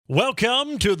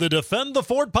Welcome to the Defend the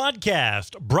Fort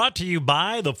podcast, brought to you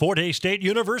by the Fort Hays State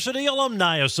University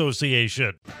Alumni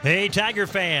Association. Hey, Tiger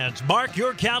fans, mark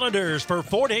your calendars for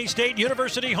Fort Hays State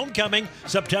University homecoming,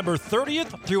 September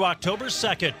 30th through October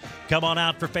 2nd. Come on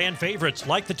out for fan favorites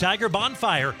like the Tiger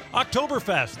Bonfire,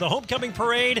 Oktoberfest, the homecoming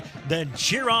parade, then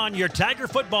cheer on your Tiger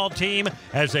football team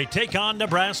as they take on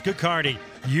Nebraska Kearney.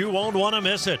 You won't want to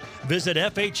miss it. Visit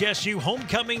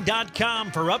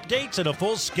FHSUHomecoming.com for updates and a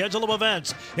full schedule of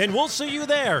events. And we'll see you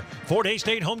there. Fort Hays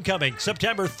State Homecoming,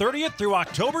 September 30th through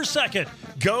October 2nd.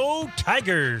 Go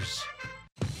Tigers!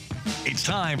 It's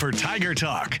time for Tiger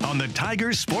Talk on the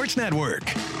Tiger Sports Network.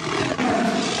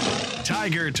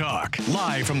 Tiger Talk,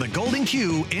 live from the Golden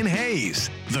Q in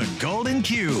Hays. The Golden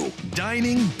Q,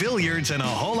 dining, billiards, and a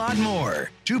whole lot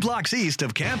more. 2 blocks east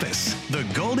of campus. The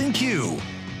Golden Q.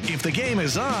 If the game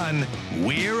is on,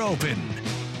 we're open.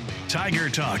 Tiger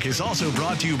Talk is also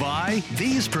brought to you by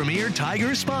these premier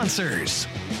Tiger sponsors.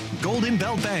 Golden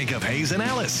Belt Bank of Hays and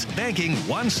Alice, banking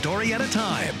one story at a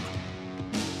time.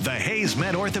 The Hays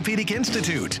Med Orthopedic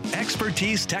Institute,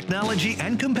 expertise, technology,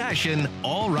 and compassion,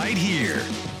 all right here.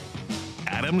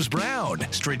 Adams Brown,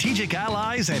 strategic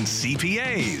allies and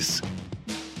CPAs.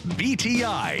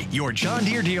 BTI, your John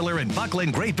Deere dealer in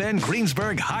Buckland, Great Bend,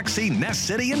 Greensburg, Hoxie, Ness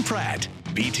City, and Pratt.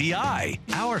 BTI,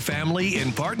 our family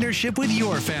in partnership with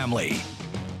your family.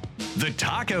 The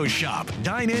Taco Shop,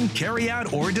 dine-in,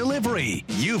 carry-out, or delivery.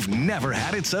 You've never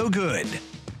had it so good.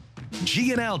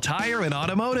 G&L Tire and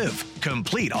Automotive,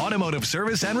 complete automotive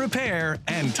service and repair,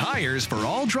 and tires for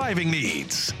all driving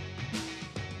needs.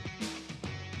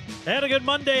 And a good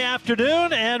Monday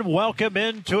afternoon, and welcome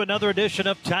into another edition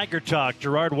of Tiger Talk.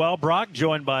 Gerard Wellbrock,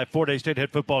 joined by Fort Hays State head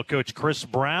football coach Chris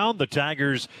Brown. The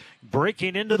Tigers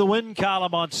breaking into the win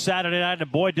column on Saturday night,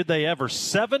 and boy, did they ever.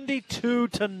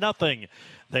 72-0.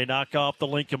 They knock off the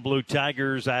Lincoln Blue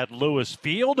Tigers at Lewis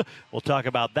Field. We'll talk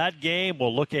about that game.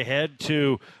 We'll look ahead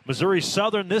to Missouri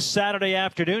Southern this Saturday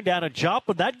afternoon down in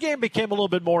Joplin. That game became a little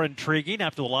bit more intriguing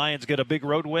after the Lions get a big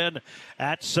road win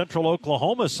at Central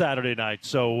Oklahoma Saturday night.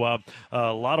 So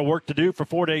a lot of work to do for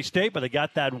Fort Hays State, but they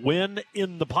got that win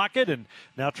in the pocket and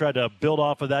now try to build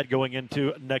off of that going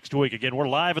into next week. Again, we're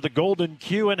live at the Golden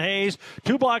Q in Hays,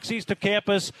 2 blocks east of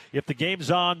campus. If the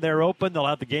game's on, they're open. They'll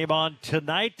have the game on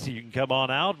tonight. You can come on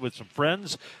out with some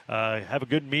friends, have a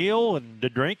good meal and a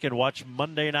drink, and watch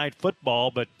Monday Night Football.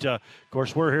 But, of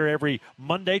course, we're here every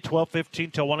Monday,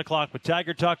 12:15 till 1 o'clock with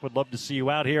Tiger Talk. Would love to see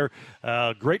you out here.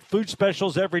 Great food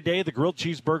specials every day. The grilled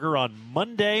cheeseburger on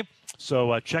Monday.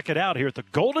 So check it out here at the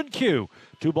Golden Q,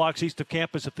 2 blocks east of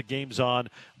campus. If the game's on,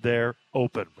 they're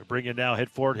open. We bring in now head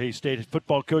Fort Hays State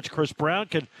football coach Chris Brown.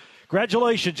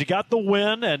 Congratulations, you got the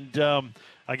win, and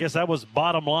I guess that was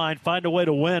bottom line. Find a way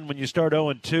to win when you start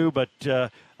 0-2, but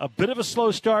a bit of a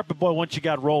slow start. But, boy, once you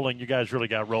got rolling, you guys really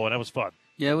got rolling. That was fun.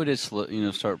 Yeah, we did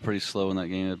start pretty slow in that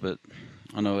game, but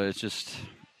I know it's just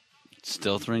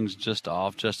still things just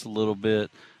off just a little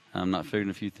bit. I'm not figuring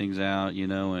a few things out,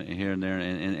 and here and there,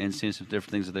 and seeing some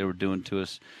different things that they were doing to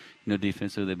us.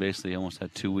 Defensively, they basically almost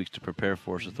had 2 weeks to prepare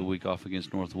for us with the week off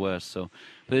against Northwest. So,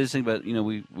 but the thing about,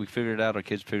 we figured it out, our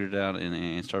kids figured it out,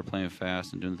 and started playing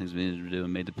fast and doing the things we needed to do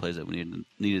and made the plays that we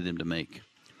needed them to make.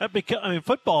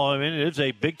 Football, it is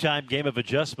a big-time game of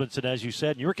adjustments, and as you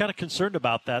said, you were kind of concerned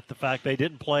about that, the fact they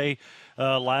didn't play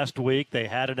last week. They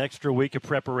had an extra week of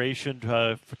preparation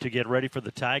to get ready for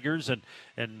the Tigers,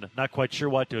 and not quite sure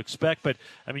what to expect. But,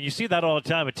 you see that all the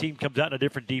time. A team comes out in a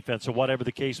different defense or whatever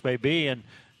the case may be, and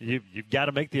you've got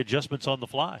to make the adjustments on the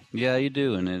fly. Yeah, you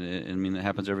do, and it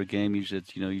happens every game. Usually,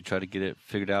 you try to get it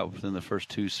figured out within the first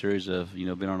 2 series of being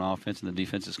on offense, and the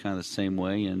defense is kind of the same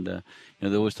way. And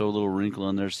they always throw a little wrinkle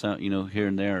in there, here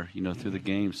and there, through the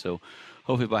game. So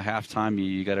hopefully by halftime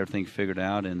you got everything figured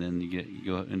out, and then you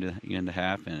go into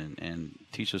half and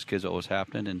teach those kids what was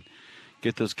happening and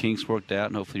get those kinks worked out,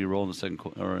 and hopefully you roll in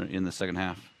the second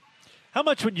half. How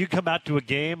much when you come out to a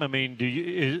game,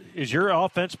 is your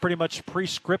offense pretty much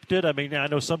pre-scripted? I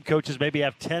know some coaches maybe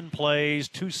have 10 plays,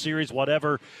 2 series,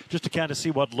 whatever, just to kind of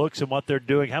see what looks and what they're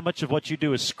doing. How much of what you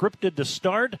do is scripted to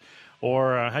start,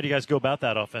 or how do you guys go about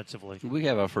that offensively? We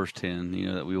have our first 10,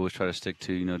 that we always try to stick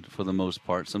to, for the most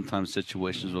part. Sometimes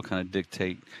situations will kind of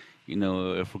dictate,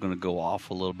 if we're going to go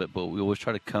off a little bit, but we always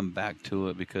try to come back to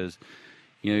it because –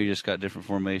 you just got different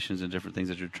formations and different things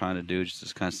that you're trying to do just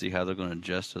to kind of see how they're going to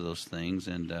adjust to those things.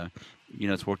 And,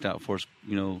 it's worked out for us,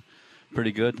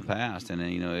 pretty good in the past. And,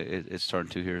 it's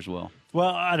starting to here as well. Well,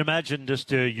 I'd imagine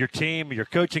just your team, your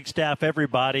coaching staff,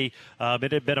 everybody,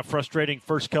 it had been a frustrating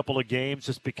first couple of games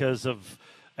just because of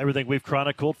everything we've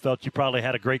chronicled, felt you probably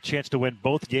had a great chance to win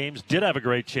both games. Did have a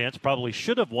great chance. Probably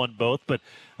should have won both, but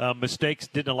mistakes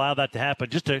didn't allow that to happen.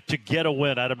 Just to get a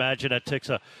win, I'd imagine that takes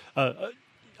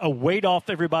a weight off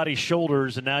everybody's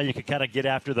shoulders, and now you can kind of get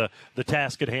after the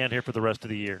task at hand here for the rest of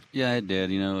the year. Yeah, it did.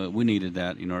 We needed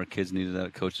that. Our kids needed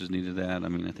that. Coaches needed that. I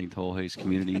mean, I think the whole Hayes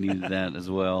community needed that as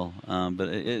well. But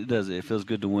it does. It feels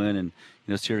good to win,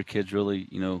 and see our kids really,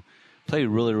 play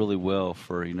really, really well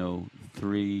for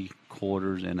 3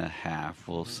 quarters and a half.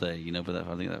 We'll say, but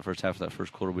I think that first half of that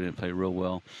first quarter we didn't play real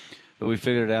well, but we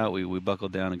figured it out. We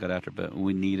buckled down and got after it. But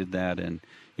we needed that, and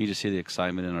you just see the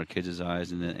excitement in our kids'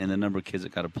 eyes, and the number of kids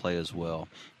that got to play as well,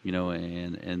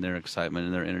 and their excitement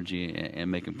and their energy and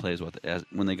making plays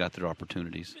when they got their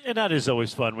opportunities. And that is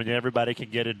always fun when everybody can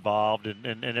get involved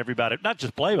and everybody not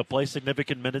just play, but play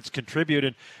significant minutes, contribute.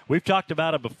 And we've talked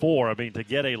about it before. I mean, to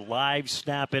get a live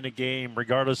snap in a game,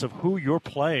 regardless of who you're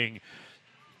playing,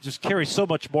 just carries so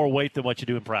much more weight than what you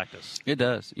do in practice. It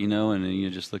does, and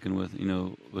you're just looking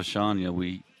with Sean,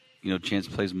 we Chance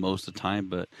plays most of the time,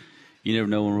 but you never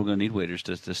know when we're going to need waiters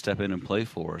to step in and play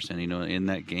for us. And, in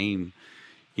that game,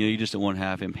 you just don't want to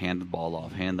have him hand the ball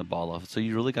off. So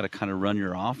you really got to kind of run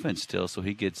your offense still so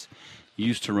he gets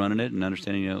used to running it and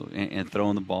understanding, and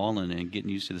throwing the ball and getting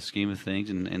used to the scheme of things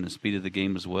and the speed of the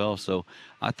game as well. So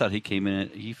I thought he came in,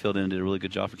 he filled in and did a really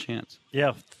good job for Chance.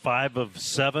 Yeah, 5 of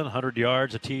 7, 100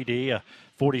 yards, a TD, a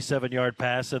 47-yard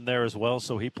pass in there as well,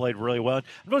 so he played really well.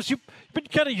 I noticed you've been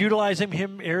kind of utilizing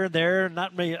him here and there,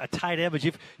 not really a tight end, but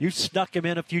you've snuck him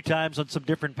in a few times on some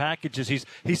different packages.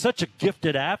 He's such a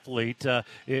gifted athlete.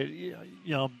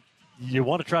 You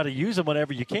want to try to use him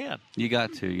whenever you can. You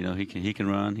got to. He can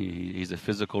run. He's a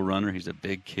physical runner. He's a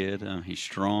big kid. He's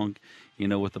strong,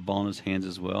 with the ball in his hands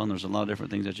as well. And there's a lot of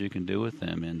different things that you can do with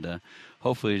him. And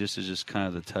hopefully this is just kind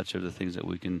of the touch of the things that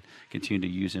we can continue to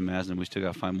use him as. And we still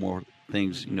got to find more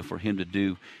things, for him to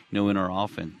do, in our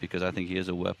offense, because I think he is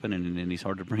a weapon and he's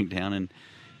hard to bring down. And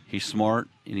he's smart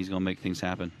and he's going to make things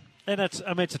happen. And it's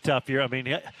a tough year. I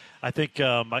mean, I think it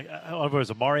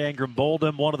was Amari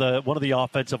Ingram-Bolden, one of the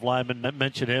offensive linemen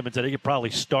mentioned him and said he could probably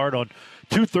start on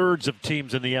 2/3 of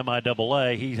teams in the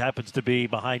MIAA. He happens to be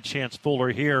behind Chance Fuller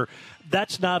here.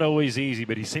 That's not always easy,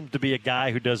 but he seems to be a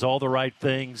guy who does all the right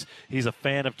things. He's a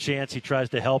fan of Chance. He tries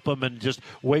to help him and just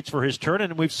waits for his turn.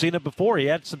 And we've seen it before. He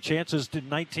had some chances in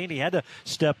 19. He had to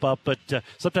step up, but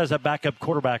sometimes that backup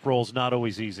quarterback role is not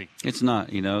always easy. It's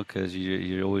not, because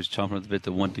you're always chomping at the bit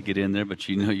to want to get in there, but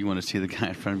you want to see the guy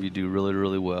in front of you do really,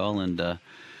 really well. And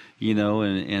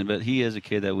but he is a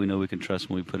kid that we know we can trust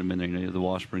when we put him in there. The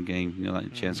Washburn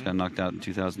game, Chance got knocked out in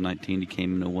 2019. He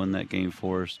came in and won that game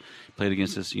for us. Played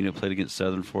against us, played against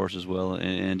Southern for us as well,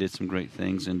 and did some great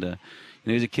things. And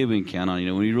he's a kid we can count on.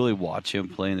 When you really watch him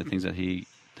play and the things that he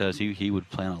does, he would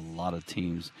play on a lot of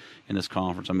teams in this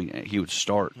conference. I mean, he would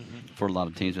start for a lot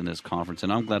of teams in this conference,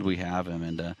 and I'm glad we have him.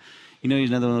 And he's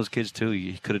another one of those kids too.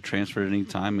 He could have transferred at any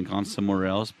time and gone somewhere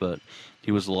else, but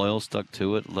he was loyal, stuck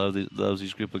to it, loves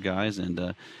these group of guys, and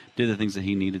did the things that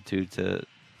he needed to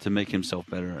make himself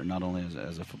better, not only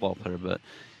as a football player, but,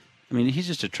 I mean, he's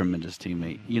just a tremendous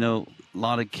teammate. A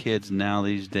lot of kids now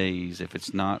these days, if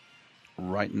it's not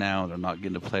right now, they're not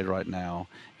getting to play right now,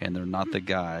 and they're not the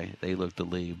guy, they look to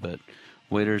leave. But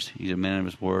Waiters, he's a man of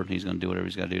his word. He's going to do whatever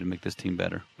he's got to do to make this team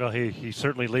better. Well, he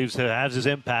certainly has his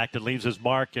impact and leaves his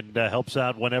mark and helps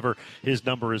out whenever his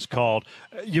number is called.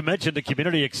 You mentioned the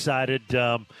community excited.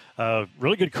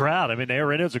 Really good crowd. I mean,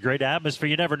 it's a great atmosphere.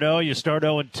 You never know. You start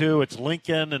 0-2. It's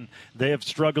Lincoln, and they have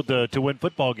struggled to win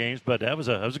football games, but that was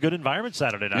a good environment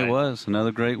Saturday night. It was.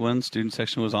 Another great one. Student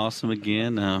section was awesome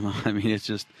again. I mean, it's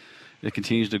just – it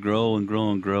continues to grow and grow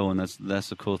and grow, and that's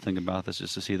the cool thing about this,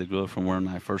 just to see the growth from when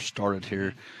I first started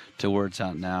here to where it's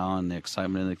out now, and the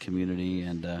excitement in the community.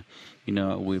 And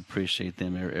we appreciate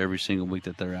them every single week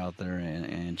that they're out there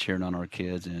and cheering on our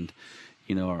kids. And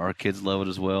our kids love it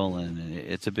as well, and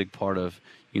it's a big part of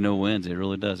wins. It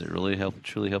really does. It really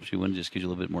truly helps you win. It just gives you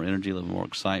a little bit more energy, a little more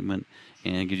excitement,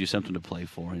 and gives you something to play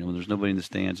for. When there's nobody in the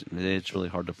stands, it's really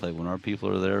hard to play. When our people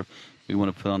are there, we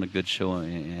want to put on a good show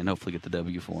and hopefully get the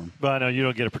W for them. But I know you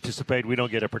don't get to participate. We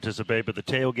don't get to participate. But the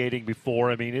tailgating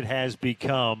before, I mean, it has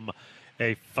become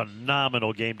a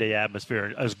phenomenal game day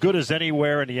atmosphere, as good as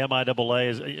anywhere in the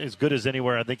MIAA, as good as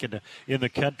anywhere I think in the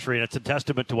country. And it's a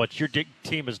testament to what your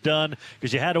team has done,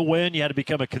 because you had to win, you had to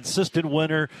become a consistent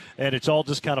winner, and it's all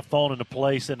just kind of fallen into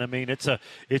place. And I mean,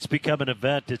 it's become an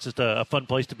event. It's just a fun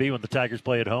place to be when the Tigers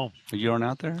play at home. You aren't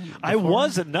out there before? I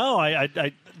wasn't. No,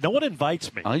 I no one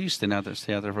invites me. I used to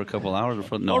stay out there for a couple hours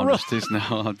before. No, I'm just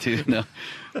no.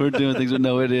 We're doing things, but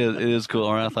no, it is cool.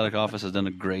 Our athletic office has done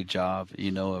a great job,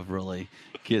 of really,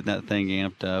 getting that thing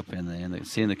amped up, and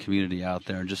seeing the community out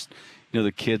there, and just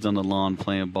the kids on the lawn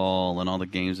playing ball, and all the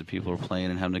games that people are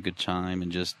playing and having a good time,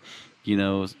 and just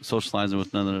socializing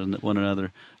with one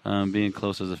another, being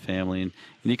close as a family, and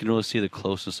you can really see the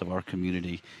closeness of our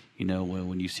community.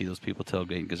 When you see those people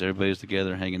tailgating, because everybody's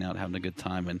together, hanging out, having a good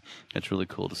time, and that's really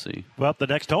cool to see. Well, the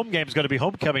next home game is going to be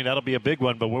homecoming. That'll be a big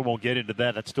one, but we won't get into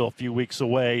that. That's still a few weeks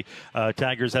away.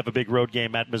 Tigers have a big road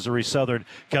game at Missouri Southern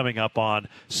coming up on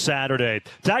Saturday.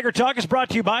 Tiger Talk is brought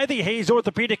to you by the Hayes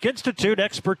Orthopedic Institute.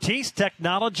 Expertise,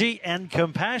 technology, and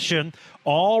compassion,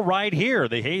 all right here.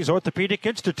 The Hayes Orthopedic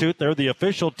Institute, they're the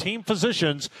official team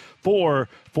physicians for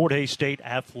Fort Hays State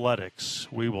Athletics.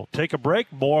 We will take a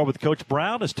break. More with Coach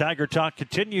Brown as Tiger Talk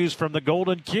continues from the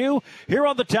Golden Q here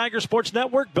on the Tiger Sports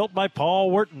Network, built by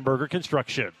Paul Wertenberger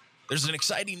Construction. There's an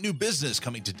exciting new business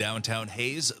coming to downtown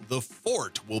Hays. The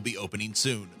Fort will be opening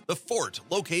soon. The Fort,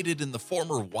 located in the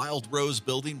former Wild Rose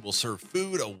building, will serve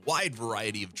food, a wide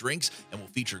variety of drinks, and will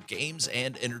feature games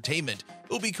and entertainment.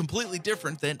 It will be completely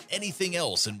different than anything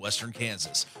else in Western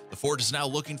Kansas. The Fort is now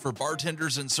looking for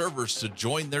bartenders and servers to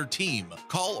join their team.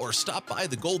 Call or stop by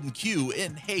the Golden Q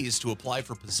in Hays to apply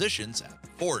for positions at the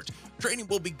Fort. Training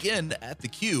will begin at the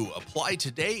Q. Apply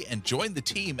today and join the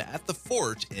team at the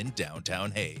Fort in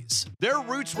downtown Hays. Their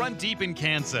roots run deep in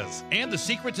Kansas, and the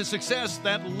secret to success,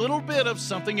 that little bit of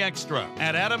something extra.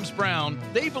 At Adams Brown,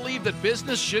 they believe that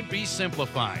business should be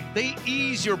simplified. They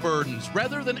ease your burdens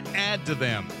rather than add to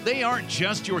them. They aren't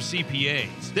just your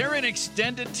CPAs. They're an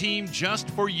extended team just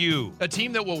for you. A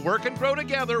team that will work and grow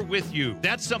together with you.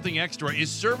 That something extra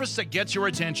is service that gets your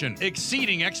attention,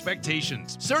 exceeding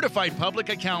expectations. Certified public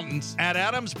accountants at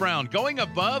Adams Brown, going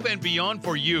above and beyond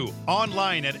for you.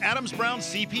 Online at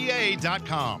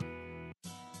adamsbrowncpa.com.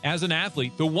 As an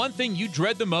athlete, the one thing you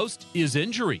dread the most is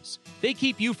injuries. They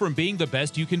keep you from being the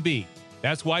best you can be.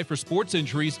 That's why for sports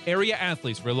injuries, area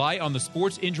athletes rely on the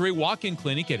Sports Injury Walk-In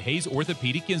Clinic at Hayes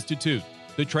Orthopedic Institute.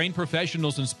 The trained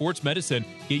professionals in sports medicine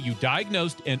get you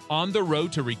diagnosed and on the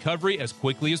road to recovery as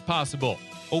quickly as possible.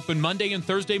 Open Monday and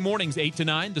Thursday mornings 8 to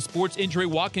 9, the Sports Injury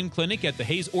Walk-In Clinic at the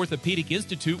Hayes Orthopedic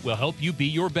Institute will help you be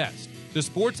your best. The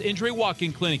Sports Injury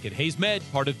Walk-In Clinic at Hayes Med,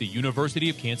 part of the University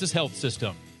of Kansas Health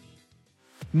System.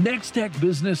 Next-Tech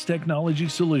Business Technology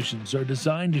Solutions are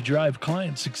designed to drive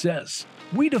client success.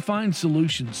 We define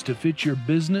solutions to fit your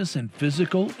business in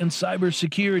physical and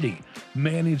cybersecurity,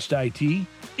 managed IT,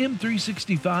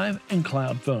 M365, and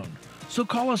cloud phone. So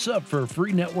call us up for a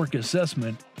free network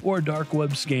assessment or a dark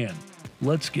web scan.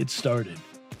 Let's get started.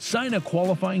 Sign a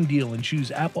qualifying deal and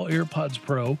choose Apple AirPods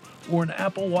Pro or an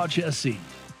Apple Watch SE.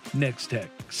 Next-Tech,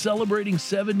 celebrating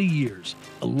 70 years,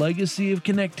 a legacy of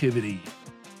connectivity.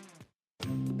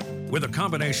 With a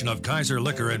combination of Kaiser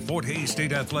Liquor and Fort Hays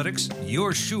State Athletics,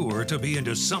 you're sure to be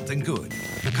into something good.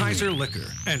 The Kaiser Liquor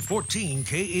and 14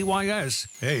 KAYS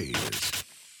Hays.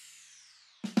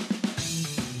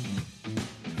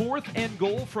 4th and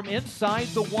goal from inside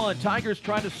the 1. Tigers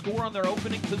trying to score on their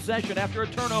opening possession after a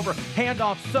turnover.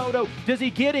 Handoff Soto. Does he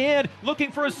get in?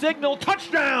 Looking for a signal.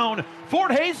 Touchdown!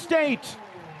 Fort Hays State.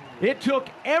 It took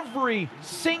every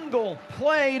single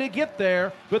play to get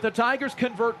there, but the Tigers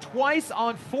convert twice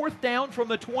on 4th down from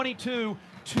the 22.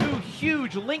 2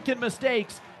 huge Lincoln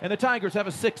mistakes, and the Tigers have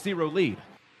a 6-0 lead.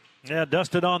 Yeah,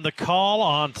 Dustin on the call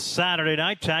on Saturday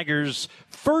night. Tigers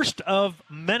first of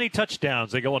many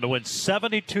touchdowns. They go on to win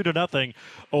 72-0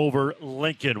 over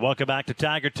Lincoln. Welcome back to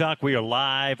Tiger Talk. We are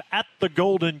live at the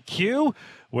Golden Q,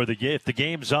 where if the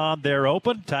game's on, they're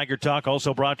open. Tiger Talk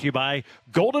also brought to you by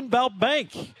Golden Belt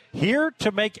Bank, here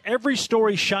to make every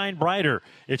story shine brighter.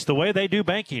 It's the way they do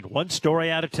banking, one story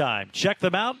at a time. Check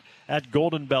them out at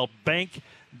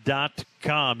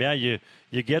goldenbeltbank.com. Yeah, you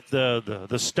get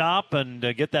the stop and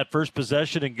get that first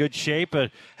possession in good shape.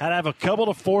 Had to have a couple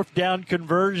of 4th down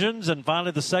conversions, and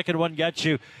finally the second one got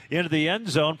you into the end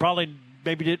zone. Probably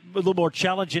maybe a little more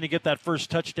challenging to get that first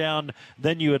touchdown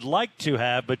than you would like to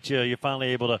have, but you're finally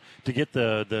able to get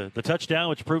the touchdown,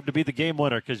 which proved to be the game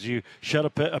winner because you pitched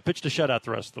a shutout the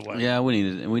rest of the way. Yeah,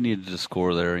 we needed to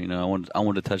score there. I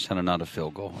wanted a touchdown and not a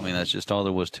field goal. I mean, that's just all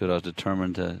there was to it. I was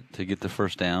determined to get the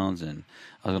first downs, and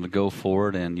I was going to go for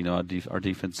it. And our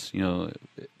defense,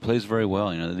 plays very well.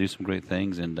 They do some great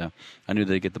things, and I knew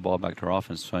they'd get the ball back to our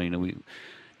offense. So we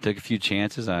took a few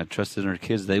chances. I trusted in our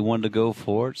kids. They wanted to go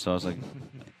for it. So I was like,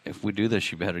 if we do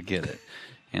this, you better get it.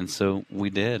 And so we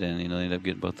did, and they ended up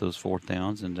getting both those fourth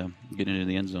downs and getting into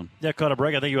the end zone. Yeah, caught a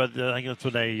break. I think that's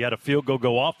when they had a field goal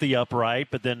go off the upright,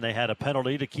 but then they had a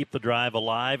penalty to keep the drive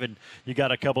alive, and you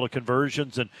got a couple of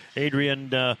conversions. And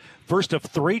Adrian, first of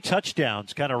 3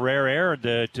 touchdowns, kind of rare air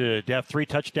to have 3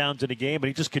 touchdowns in a game, but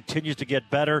he just continues to get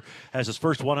better. Has his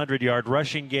first 100-yard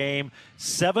rushing game,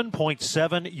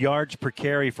 7.7 yards per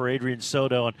carry for Adrian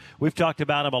Soto. And we've talked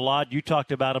about him a lot. You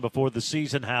talked about him before the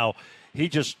season, how he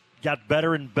just got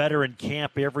better and better in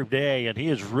camp every day, and he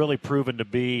has really proven to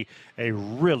be a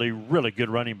really, really good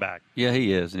running back. Yeah,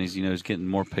 he is, and he's getting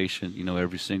more patient,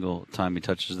 every single time he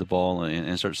touches the ball,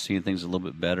 and starts seeing things a little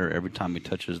bit better every time he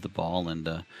touches the ball. And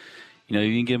you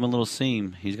can give him a little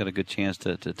seam, he's got a good chance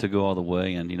to go all the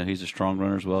way. And he's a strong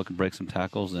runner as well, can break some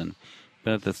tackles,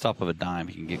 but at the stop of a dime,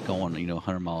 he can get going,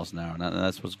 100 miles an hour. And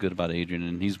that's what's good about Adrian,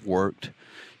 and he's worked.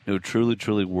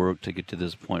 Truly worked to get to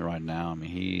this point right now. I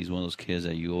mean, he's one of those kids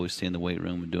that you always see in the weight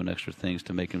room and doing extra things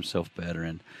to make himself better.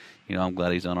 And, I'm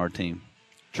glad he's on our team.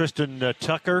 Tristan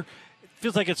Tucker, it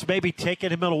feels like it's maybe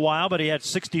taken him a while, but he had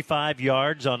 65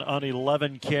 yards on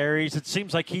 11 carries. It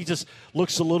seems like he just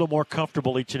looks a little more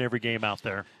comfortable each and every game out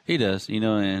there. He does,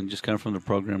 and just kind of from the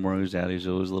program where he was at, he's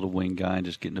always a little wing guy and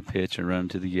just getting a pitch and running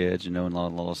to the edge, and a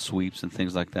lot of sweeps and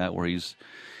things like that where he's,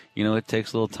 it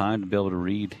takes a little time to be able to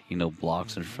read,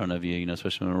 blocks in front of you,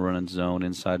 especially when we're running zone,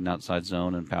 inside and outside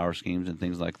zone and power schemes and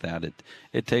things like that.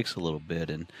 It takes a little bit,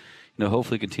 and,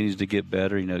 hopefully continues to get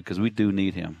better, because we do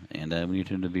need him. And we need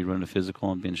him to be running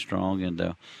physical and being strong. And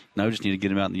now we just need to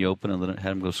get him out in the open and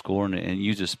have him go score and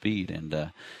use his speed.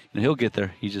 And he'll get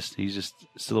there. He's just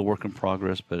still a work in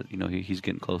progress, but, he's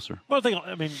getting closer. Well,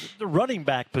 the running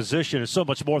back position is so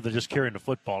much more than just carrying the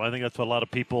football. I think that's what a lot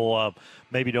of people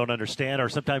maybe don't understand, or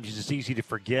sometimes it's just easy to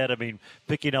forget. I mean,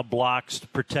 picking up blocks,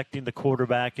 protecting the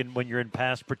quarterback, and when you're in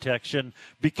pass protection,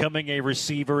 becoming a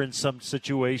receiver in some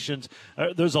situations.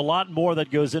 There's a lot more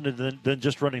that goes into than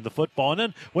just running the football. And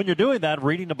then when you're doing that,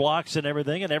 reading the blocks and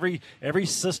everything, and every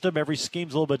system, every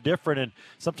scheme's a little bit different. And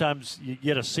sometimes you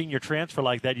get a senior transfer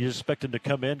like that, you just expect them to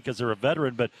come in because they're a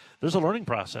veteran, but there's a learning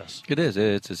process. It is.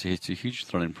 It's a huge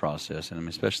learning process. And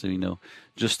especially,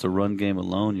 just the run game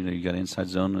alone, you got inside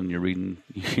zone and you're reading,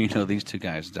 these two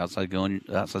guys. It's outside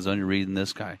zone, you're reading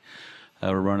this guy.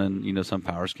 We're running, some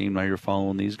power scheme. Now you're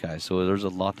following these guys. So there's a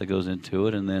lot that goes into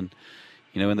it. And then,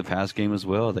 in the pass game as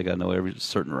well, they got to know every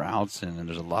certain routes, and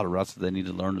there's a lot of routes that they need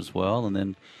to learn as well. And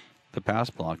then the pass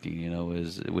blocking,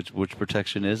 is which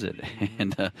protection is it?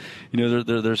 And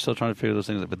they're still trying to figure those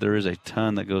things out. But there is a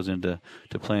ton that goes into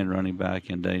playing running back,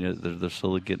 and they're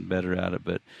slowly getting better at it.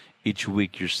 But each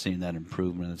week you're seeing that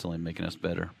improvement. It's only making us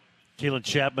better. Keelan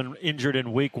Chapman injured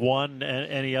in week 1.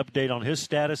 Any update on his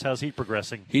status? How's he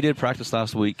progressing? He did practice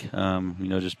last week.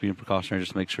 Just being precautionary,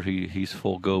 just to make sure he's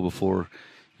full go before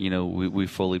we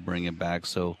fully bring him back.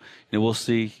 So, we'll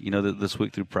see, this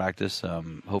week through practice.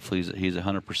 Hopefully he's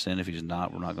 100%. If he's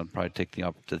not, we're not going to probably take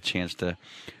the chance to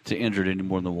injure it any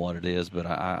more than what it is. But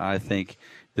I think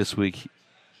this week,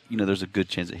 there's a good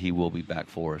chance that he will be back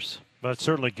for us. But it's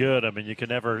certainly good. I mean,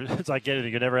 it's like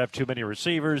anything. You can never have too many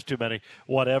receivers, too many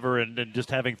whatever, and just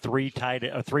having three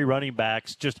running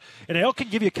backs, and it all can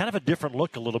give you kind of a different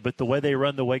look a little bit, the way they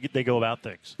run, the way they go about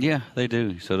things. Yeah, they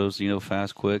do. So those,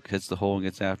 fast, quick, hits the hole and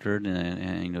gets after it,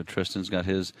 and Tristan's got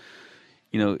his,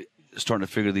 starting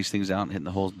to figure these things out and hitting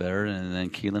the holes better, and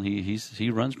then Keelan, he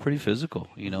runs pretty physical,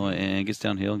 and gets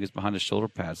downhill and gets behind his shoulder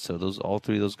pads. So all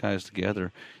three of those guys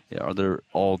together, they're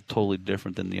all totally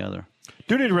different than the other.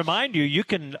 Do need to remind you, you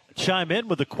can chime in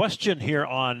with a question here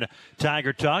on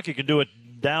Tiger Talk. You can do it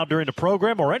now during the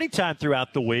program or anytime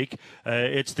throughout the week.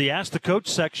 It's the Ask the Coach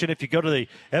section. If you go to the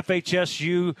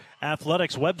FHSU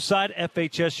Athletics website,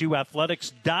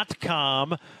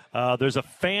 FHSUathletics.com, there's a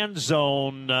fan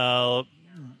zone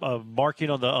marking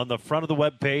on the front of the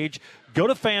web page. Go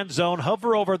to Fan Zone,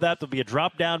 hover over that. There'll be a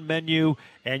drop-down menu,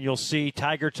 and you'll see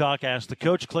Tiger Talk, Ask the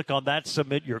Coach. Click on that,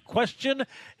 submit your question,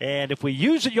 and if we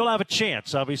use it, you'll have a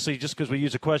chance. Obviously, just because we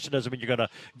use a question doesn't mean you're going to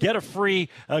get a free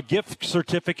gift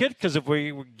certificate, because if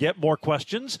we get more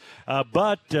questions,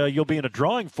 but you'll be in a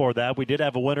drawing for that. We did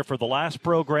have a winner for the last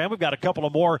program. We've got a couple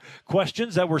of more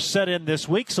questions that were set in this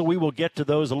week, so we will get to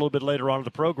those a little bit later on in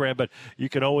the program, but you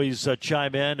can always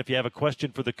chime in if you have a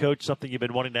question for the coach, something you've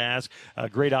been wanting to ask. A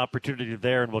great opportunity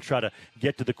there, and we'll try to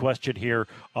get to the question here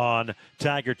on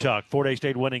Tiger Talk. Fort Hays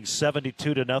State winning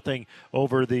 72-0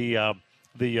 over the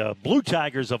the Blue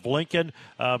Tigers of Lincoln.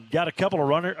 Got a couple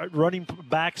of running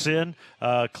backs in.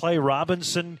 Clay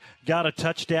Robinson got a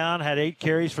touchdown, had 8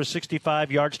 carries for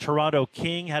 65 yards. Toronto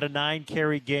King had a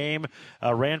 9-carry game,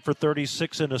 ran for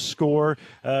 36 and a score.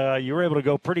 You were able to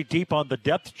go pretty deep on the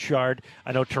depth chart.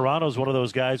 I know Toronto's one of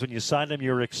those guys, when you signed him,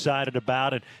 you were excited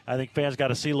about it. I think fans got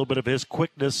to see a little bit of his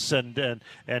quickness, and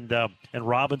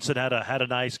Robinson had a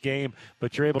nice game.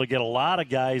 But you're able to get a lot of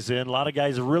guys in, a lot of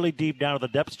guys really deep down to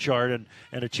the depth chart,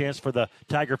 and a chance for the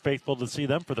Tiger faithful to see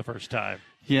them for the first time.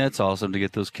 Yeah, it's awesome to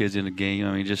get those kids in the game.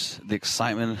 I mean, just the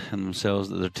excitement in themselves,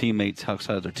 their teammates, how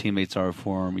excited their teammates are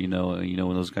for them. You know,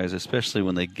 when those guys, especially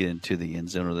when they get into the end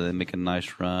zone, or they make a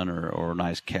nice run or a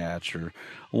nice catch or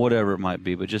whatever it might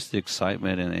be. But just the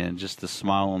excitement and just the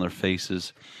smile on their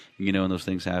faces, when those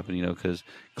things happen. Because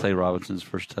Clay Robinson's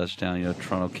first touchdown,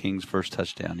 Toronto King's first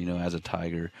touchdown, as a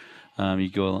Tiger. You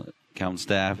go Calvin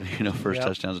Staff, first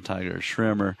touchdown as a Tiger.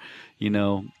 Schrimmer,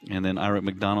 and then Ira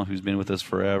McDonald, who's been with us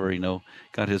forever,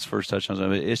 got his first touchdown. I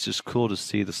mean, it's just cool to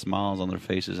see the smiles on their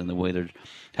faces and the way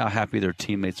how happy their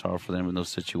teammates are for them in those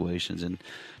situations.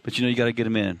 But you got to get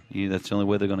them in. That's the only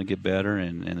way they're going to get better,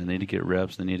 and they need to get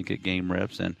reps. They need to get game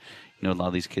reps, and a lot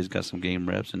of these kids got some game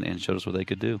reps and showed us what they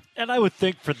could do. And I would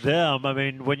think for them, I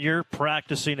mean, when you're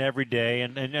practicing every day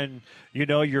and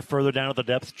you're further down at the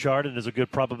depth chart and there's a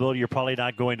good probability you're probably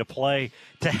not going to play,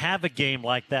 to have a game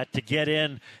like that, to get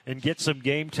in and get some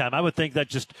game time, I would think that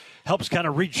just helps kind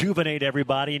of rejuvenate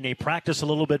everybody, and they practice a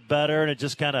little bit better, and it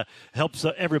just kind of helps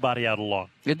everybody out along.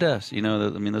 It does.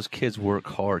 Those kids work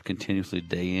hard continuously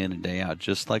day in and day out,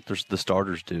 just like the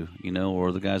starters do,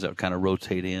 or the guys that kind of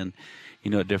rotate in,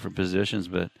 at different positions.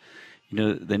 But,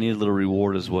 they need a little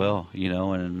reward as well,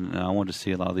 and I wanted to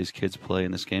see a lot of these kids play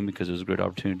in this game because it was a great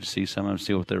opportunity to see some of them,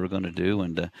 see what they were going to do.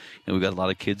 And, we got a lot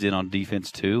of kids in on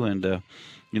defense too. And,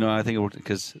 I think it worked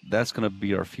because that's going to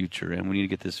be our future, and we need to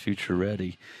get this future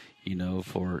ready,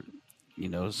 for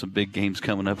some big games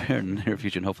coming up here in the near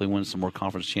future, and hopefully win some more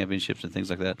conference championships and things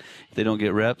like that. If they don't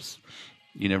get reps,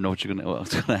 you never know what's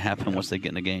going to happen once they get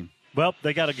in the game. Well,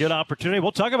 they got a good opportunity.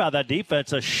 We'll talk about that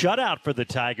defense, a shutout for the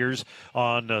Tigers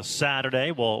on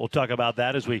Saturday. We'll talk about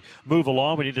that as we move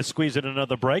along. We need to squeeze in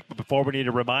another break, but before we need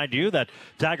to remind you that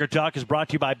Tiger Talk is brought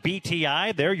to you by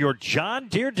BTI. They're your John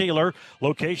Deere dealer.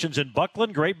 Locations in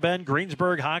Buckland, Great Bend,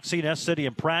 Greensburg, Hoxie, Ness City,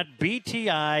 and Pratt.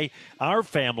 BTI, our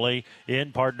family,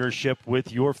 in partnership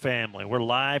with your family. We're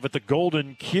live at the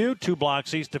Golden Q, 2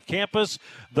 blocks east of campus.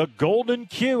 The Golden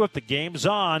Q, if the game's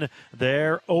on,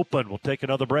 they're open. We'll take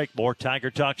another break. More Tiger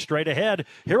Talk straight ahead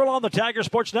here along the Tiger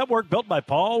Sports Network, built by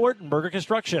Paul Wertenberger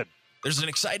Construction. There's an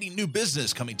exciting new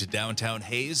business coming to downtown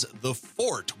Hayes. The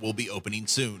Fort will be opening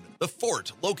soon. The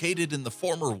Fort, located in the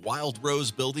former Wild Rose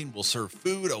building, will serve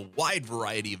food, a wide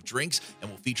variety of drinks,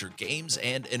 and will feature games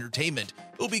and entertainment.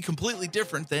 It will be completely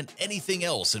different than anything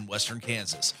else in Western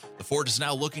Kansas. The Fort is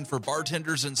now looking for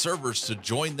bartenders and servers to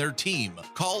join their team.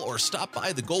 Call or stop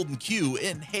by the Golden Q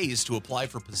in Hayes to apply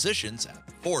for positions at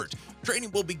the Fort.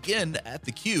 Training will begin at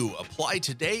the Q. Apply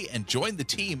today and join the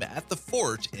team at the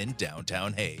Fort in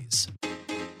downtown Hayes.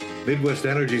 Midwest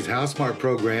Energy's HouseSmart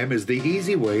program is the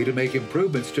easy way to make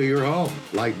improvements to your home,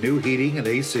 like new heating and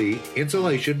AC,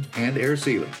 insulation, and air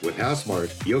sealing. With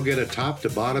HouseSmart, you'll get a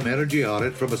top-to-bottom energy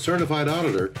audit from a certified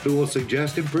auditor who will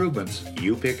suggest improvements.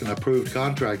 You pick an approved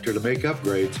contractor to make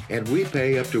upgrades, and we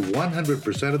pay up to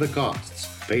 100% of the costs.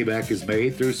 Payback is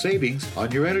made through savings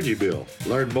on your energy bill.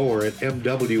 Learn more at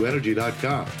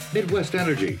mwenergy.com. Midwest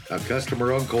Energy, a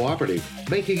customer-owned cooperative,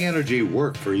 making energy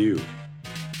work for you.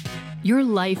 Your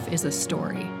life is a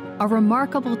story, a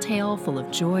remarkable tale full of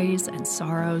joys and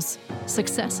sorrows,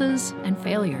 successes and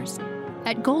failures.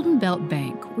 At Golden Belt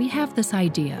Bank, we have this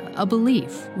idea, a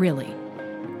belief, really,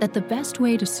 that the best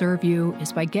way to serve you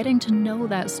is by getting to know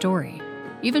that story,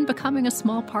 even becoming a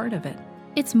small part of it.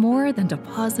 It's more than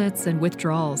deposits and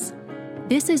withdrawals.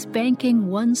 This is banking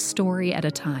one story at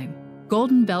a time.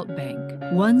 Golden Belt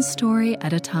Bank, one story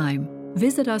at a time.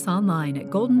 Visit us online at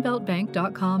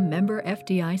goldenbeltbank.com, member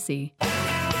FDIC.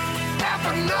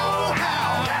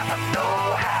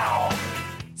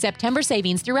 September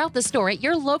savings throughout the store at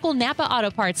your local Napa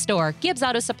Auto Parts store, Gibbs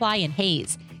Auto Supply in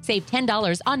Hayes. Save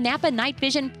 $10 on Napa Night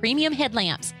Vision Premium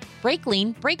Headlamps. Brake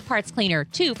Clean Brake Parts Cleaner,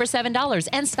 2 for $7.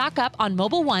 And stock up on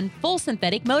Mobil 1 Full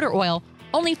Synthetic Motor Oil,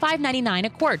 only $5.99 a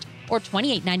quart, or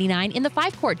 $28.99 in the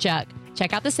 5-quart jug.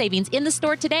 Check out the savings in the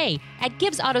store today at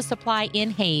Gibbs Auto Supply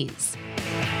in Hayes.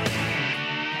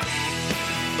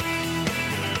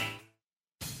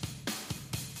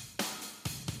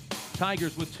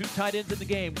 Tigers with 2 tight ends in the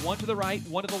game, one to the right,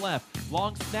 one to the left.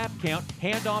 Long snap count,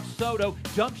 handoff Soto,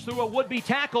 jumps through a would-be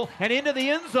tackle and into the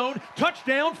end zone.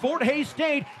 Touchdown, Fort Hays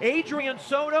State. Adrian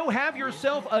Soto, have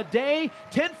yourself a day.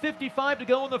 10:55 to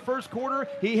go in the first quarter.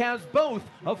 He has both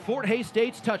of Fort Hays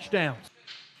State's touchdowns.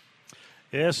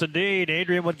 Yes, indeed.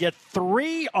 Adrian would get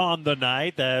 3 on the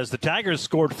night as the Tigers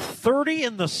scored 30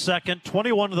 in the second,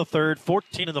 21 in the third,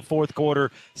 14 in the fourth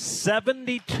quarter,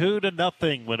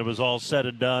 72-0 when it was all said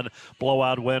and done.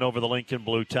 Blowout win over the Lincoln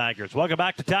Blue Tigers. Welcome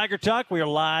back to Tiger Talk. We are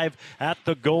live at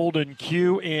the Golden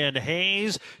Q in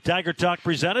Hays. Tiger Talk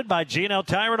presented by G&L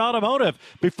Tire and Automotive.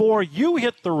 Before you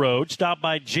hit the road, stop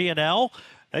by G&L.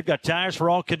 They've got tires for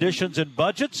all conditions and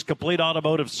budgets, complete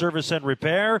automotive service and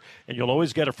repair, and you'll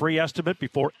always get a free estimate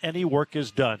before any work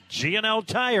is done. G&L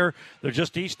Tire, they're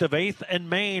just east of 8th and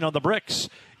Main on the bricks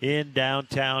in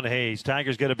downtown Hays.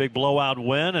 Tigers get a big blowout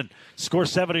win and score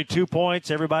 72 points.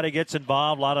 Everybody gets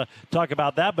involved. A lot of talk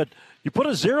about that, but you put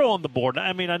a 0 on the board.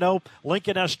 I mean, I know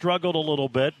Lincoln has struggled a little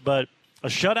bit, but a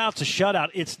shutout's a shutout.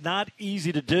 It's not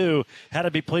easy to do. Had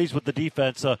to be pleased with the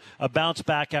defense. A bounce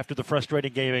back after the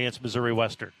frustrating game against Missouri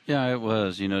Western. Yeah, it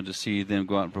was. To see them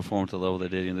go out and perform at the level they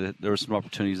did. There were some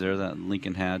opportunities there that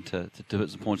Lincoln had to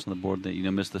put some points on the board. They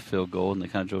missed the field goal, and they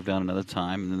kind of drove down another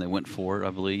time, and then they went for it,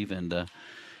 I believe. And but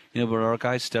our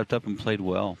guys stepped up and played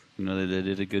well. They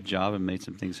did a good job and made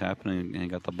some things happen and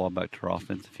got the ball back to our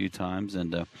offense a few times.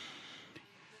 And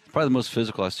probably the most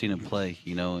physical I've seen him play,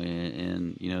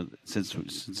 since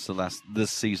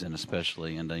this season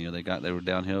especially. And they were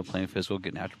downhill playing physical,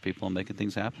 getting after people and making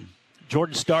things happen.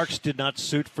 Jordan Starks did not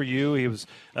suit for you. He was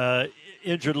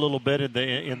injured a little bit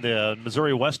in the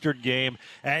Missouri Western game.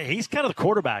 He's kind of the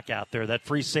quarterback out there, that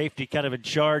free safety kind of in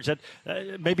charge. That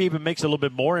maybe even makes it a little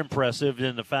bit more impressive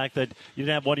in the fact that you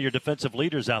didn't have one of your defensive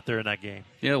leaders out there in that game.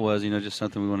 Yeah, it was. Just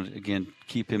something we want to, again,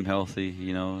 keep him healthy.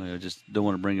 Just don't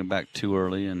want to bring him back too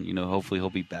early. And, hopefully he'll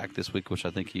be back this week, which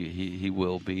I think he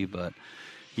will be. But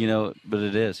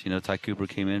it is. Ty Cooper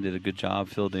came in, did a good job,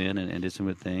 filled in, and did some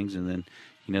good things. And then,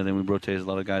 then we rotated a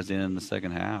lot of guys in the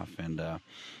second half. And,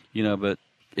 but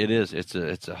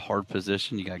it's a hard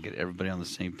position. You got to get everybody on the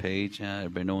same page.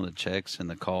 Everybody knowing the checks and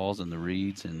the calls and the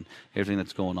reads and everything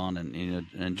that's going on.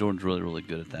 And Jordan's really, really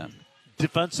good at that.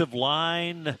 Defensive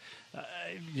line,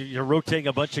 you're rotating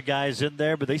a bunch of guys in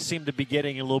there, but they seem to be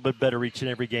getting a little bit better each and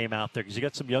every game out there because you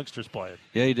got some youngsters playing.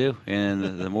 Yeah, you do.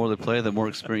 And the more they play, the more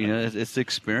experience. It's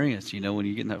experience. When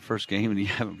you get in that first game and you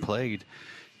haven't played,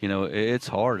 it's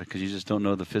hard because you just don't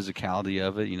know the physicality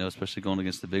of it, especially going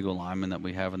against the big old linemen that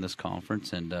we have in this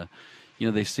conference. And,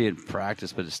 they see it in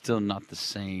practice, but it's still not the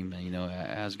same,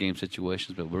 as game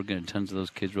situations. But we're getting tons of those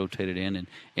kids rotated in,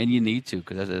 and you need to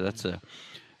because that's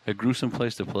a gruesome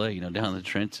place to play, down in the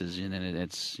trenches. And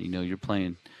it's, you're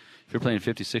playing – if you're playing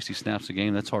 50, 60 snaps a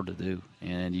game, that's hard to do,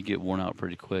 and you get worn out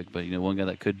pretty quick. But, one guy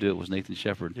that could do it was Nathan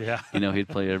Shepard. Yeah. He'd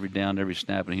play every down, every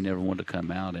snap, and he never wanted to come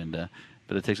out. And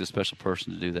but it takes a special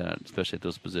person to do that, especially at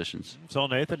those positions. So,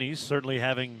 Nathan, he's certainly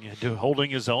holding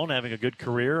his own, having a good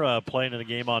career, playing in a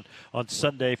game on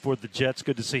Sunday for the Jets.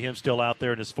 Good to see him still out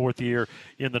there in his 4th year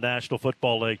in the National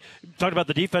Football League. Talked about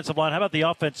the defensive line. How about the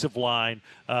offensive line?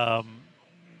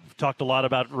 Talked a lot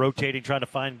about rotating, trying to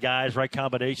find guys, right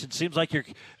combination. Seems like you're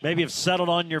maybe have settled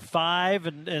on your 5,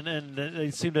 and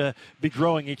they seem to be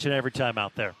growing each and every time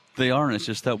out there. They are, and it's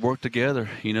just that work together,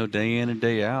 day in and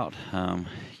day out.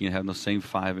 Have those same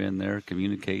 5 in there,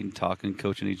 communicating, talking,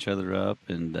 coaching each other up,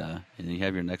 and you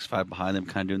have your next 5 behind them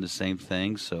kind of doing the same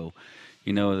thing. So,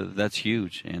 that's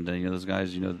huge. And, those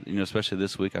guys, especially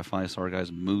this week, I finally saw our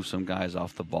guys move some guys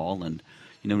off the ball, and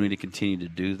we need to continue to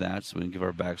do that so we can give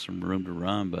our backs some room to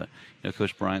run. But,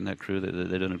 Coach Bryant and that crew,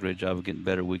 they've done a great job of getting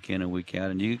better week in and week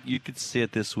out. And you could see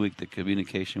it this week. The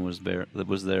communication was there.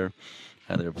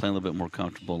 They were playing a little bit more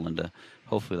comfortable, and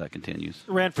hopefully that continues.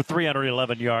 Ran for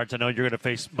 311 yards. I know you're going to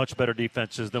face much better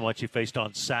defenses than what you faced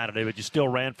on Saturday, but you still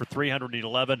ran for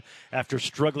 311 after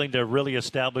struggling to really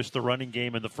establish the running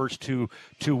game in the first two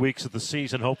weeks of the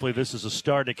season. Hopefully this is a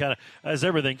start. It kind of, as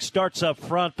everything, starts up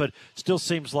front, but still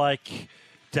seems like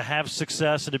to have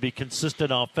success and to be consistent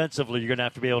offensively, you're going to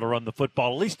have to be able to run the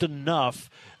football at least enough,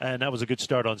 and that was a good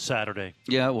start on Saturday.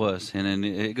 Yeah, it was, and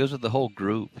it goes with the whole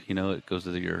group. It goes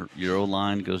to your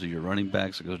O-line, goes to your running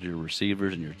backs, it goes to your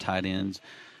receivers and your tight ends,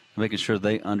 making sure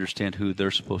they understand who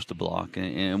they're supposed to block.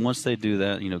 And once they do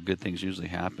that, good things usually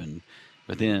happen.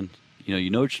 But then, you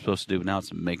know what you're supposed to do, but now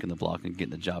it's making the block and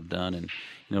getting the job done, and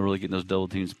really getting those double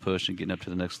teams pushed and getting up to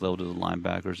the next level to the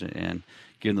linebackers and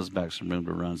giving those backs some room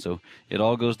to run. So it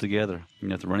all goes together.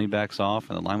 If the running back's off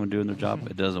and the linemen doing their job,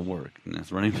 it doesn't work. And if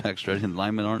the running back's ready and the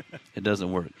linemen aren't, it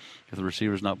doesn't work. If the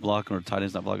receiver's not blocking or the tight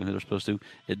end's not blocking who they're supposed to,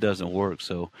 it doesn't work.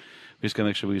 So we just got to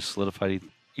make sure we solidify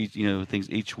things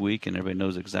each week, and everybody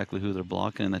knows exactly who they're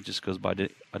blocking, and that just goes by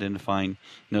identifying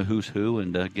who's who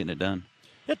and getting it done.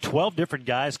 You had 12 different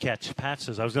guys catch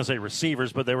passes. I was going to say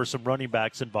receivers, but there were some running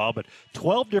backs involved. But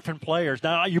 12 different players.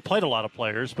 Now, you played a lot of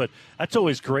players, but that's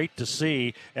always great to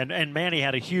see. And Manny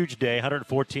had a huge day,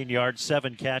 114 yards,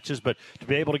 7 catches. But to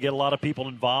be able to get a lot of people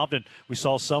involved, and we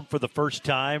saw some for the first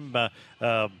time.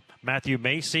 Matthew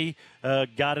Macy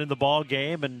got in the ball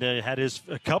game and had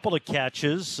a couple of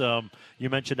catches. You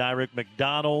mentioned Irick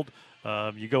McDonald.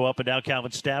 You go up and down. Calvin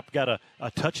Stapp got a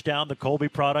touchdown, the Colby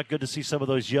product. Good to see some of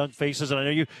those young faces. And I know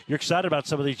you're excited about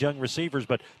some of these young receivers,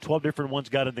 but 12 different ones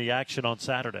got in the action on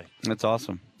Saturday. That's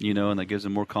awesome, and that gives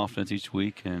them more confidence each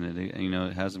week. And,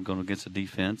 it has them going against the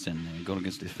defense and going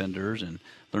against defenders and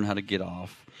learn how to get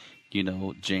off,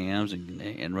 jams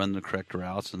and run the correct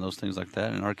routes and those things like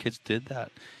that. And our kids did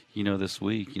that, this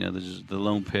week. The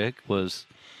lone pick was,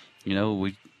 we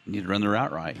need to run the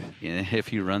route right. If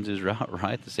he runs his route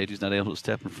right, the safety's not able to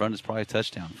step in front. It's probably a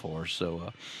touchdown for us.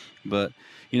 So, but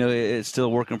it's still a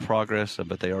work in progress.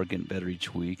 But they are getting better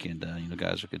each week, and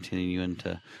guys are continuing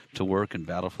to work and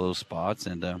battle for those spots.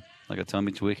 And like I tell them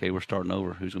each week, hey, we're starting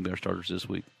over. Who's going to be our starters this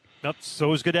week? It's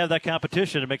always good to have that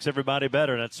competition. It makes everybody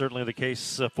better, and that's certainly the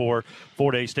case for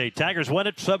Fort Hays State. Tigers win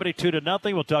it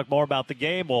 72-0. We'll talk more about the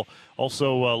game. We'll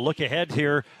also look ahead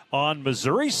here on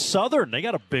Missouri Southern. They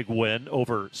got a big win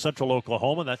over Central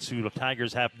Oklahoma. That's who the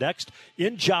Tigers have next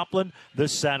in Joplin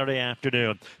this Saturday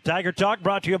afternoon. Tiger Talk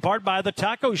brought to you in part by the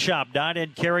Taco Shop. Dine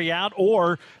in, carry out,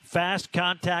 or fast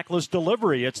contactless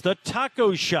delivery. It's the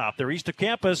Taco Shop. They're east of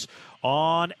campus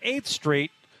on 8th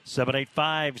Street.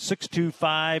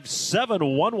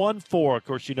 785-625-7114. Of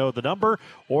course, you know the number,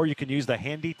 or you can use the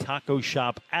handy Taco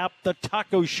Shop app. The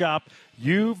Taco Shop,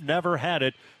 you've never had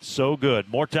it so good.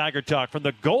 More Tiger Talk from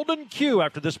the Golden Q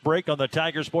after this break on the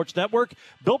Tiger Sports Network,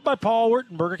 built by Paul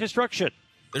Wertenberger Construction.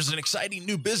 There's an exciting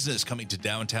new business coming to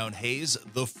downtown Hays.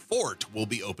 The Fort will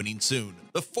be opening soon.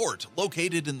 The Fort,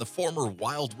 located in the former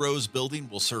Wild Rose building,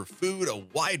 will serve food, a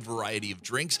wide variety of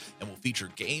drinks, and will feature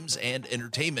games and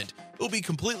entertainment. It will be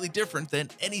completely different than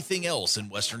anything else in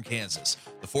Western Kansas.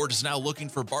 The Fort is now looking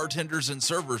for bartenders and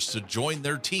servers to join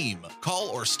their team. Call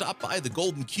or stop by the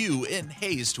Golden Q in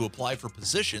Hays to apply for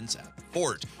positions at the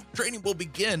Fort. Training will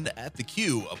begin at the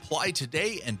Q. Apply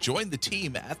today and join the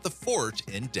team at the Fort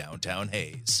in downtown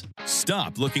Hays.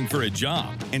 Stop looking for a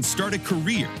job and start a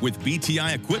career with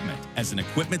BTI Equipment as an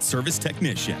equipment service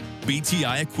technician.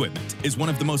 BTI Equipment is one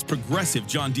of the most progressive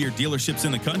John Deere dealerships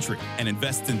in the country and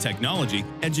invests in technology,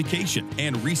 education,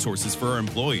 and resources for our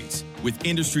employees. With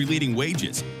industry-leading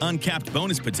wages, uncapped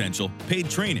bonus potential, paid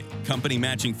training, company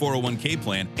matching 401k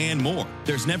plan, and more,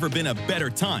 there's never been a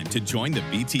better time to join the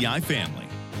BTI family.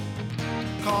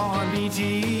 Call on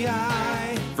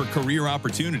BTI. For career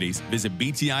opportunities, visit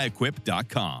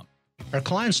btiequip.com. Our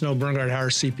clients know Burngard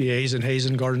Hauer CPAs in Hays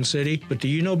and Garden City, but do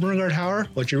you know Burngard Hauer?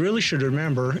 What you really should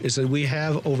remember is that we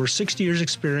have over 60 years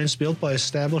experience built by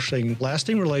establishing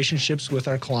lasting relationships with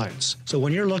our clients. So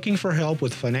when you're looking for help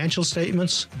with financial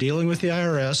statements, dealing with the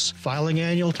IRS, filing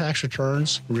annual tax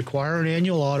returns, require an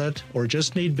annual audit, or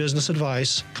just need business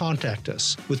advice, contact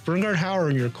us. With Burngard Hauer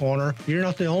in your corner, you're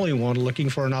not the only one looking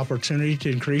for an opportunity to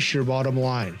increase your bottom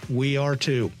line. We are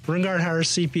too. Burngard Hauer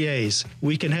CPAs.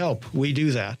 We can help. We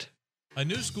do that. A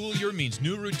new school year means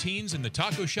new routines, and the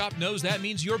Taco Shop knows that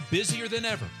means you're busier than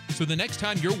ever. So the next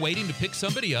time you're waiting to pick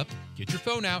somebody up, get your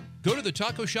phone out, go to the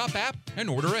Taco Shop app, and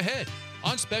order ahead.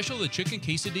 On special, the chicken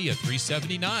quesadilla,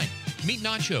 $3.79. Meat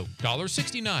nacho,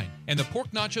 $1.69. And the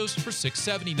pork nachos for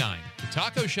 $6.79. The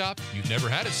Taco Shop, you've never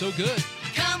had it so good.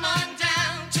 Come on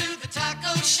down to the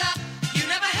Taco Shop. You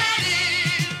never had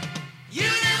it. You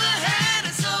never had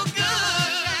it so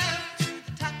good. To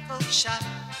the Taco Shop.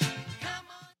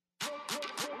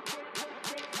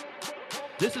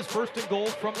 This is first and goal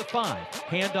from the 5.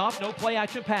 Handoff, no play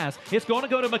action pass. It's going to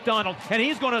go to McDonald, and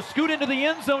he's going to scoot into the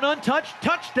end zone untouched.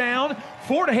 Touchdown,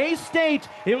 Fort Hays State.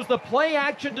 It was the play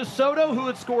action to Soto, who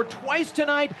had scored twice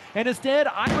tonight, and instead,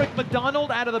 Irick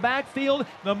McDonald out of the backfield.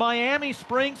 The Miami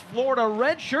Springs, Florida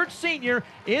redshirt senior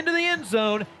into the end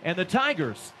zone, and the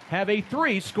Tigers have a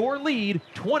 3-score lead,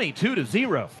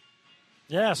 22-0.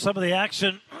 Yeah, some of the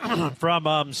action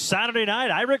from Saturday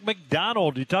night. Irick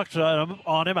McDonald, you talked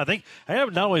on him. I think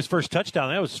not only his first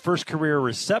touchdown, that was his first career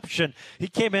reception. He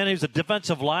came in, he was a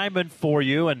defensive lineman for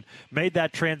you and made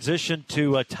that transition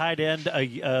to a tight end,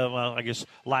 I guess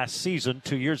last season,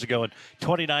 2 years ago in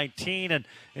 2019.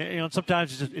 And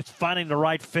sometimes it's finding the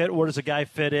right fit. Where does a guy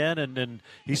fit in? And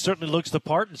he certainly looks the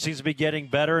part and seems to be getting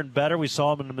better and better. We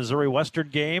saw him in the Missouri Western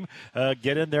game,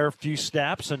 get in there a few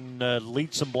snaps and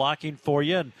lead some blocking for you.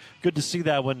 And good to see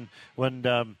that when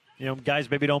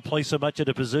guys maybe don't play so much at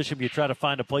a position, you try to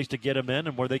find a place to get them in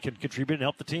and where they can contribute and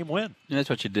help the team win. And that's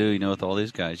what you do, with all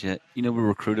these guys. We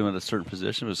recruit them at a certain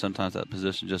position, but sometimes that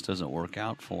position just doesn't work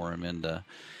out for him. And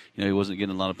he wasn't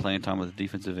getting a lot of playing time with the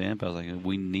defensive end, but I was like,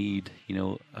 we need,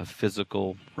 a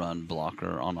physical run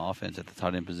blocker on offense at the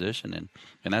tight end position,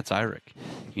 and that's Irick.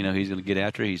 He's going to get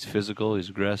after it. He's physical, he's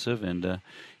aggressive, and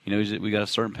we got a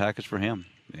certain package for him.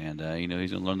 And he's going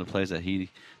to learn the plays that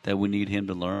we need him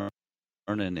to learn.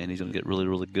 And he's going to get really,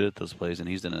 really good at those plays, and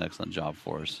he's done an excellent job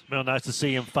for us. Well, nice to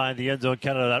see him find the end zone,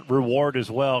 kind of that reward as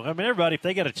well. I mean, everybody, if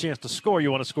they get a chance to score,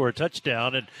 you want to score a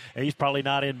touchdown, and he's probably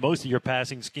not in most of your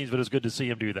passing schemes, but it's good to see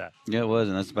him do that. Yeah, it was,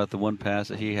 and that's about the one pass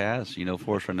that he has,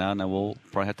 for us right now. Now we'll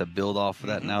probably have to build off of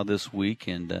that now this week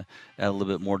and add a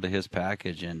little bit more to his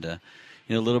package, and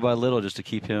little by little, just to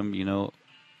keep him,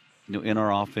 in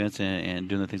our offense and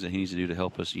doing the things that he needs to do to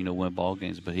help us, win ball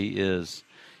games. But he is,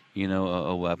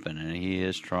 a weapon, and he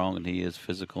is strong, and he is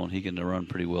physical, and he can run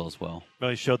pretty well as well. Well,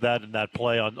 he showed that in that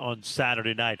play on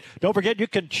Saturday night. Don't forget, you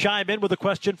can chime in with a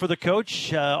question for the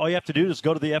coach. All you have to do is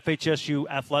go to the FHSU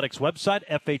Athletics website,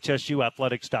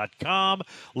 FHSUathletics.com.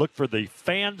 Look for the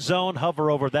fan zone. Hover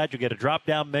over that. You'll get a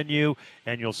drop-down menu,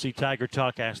 and you'll see Tiger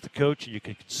Talk Ask the Coach, and you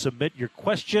can submit your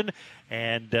question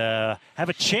and have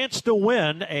a chance to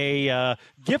win a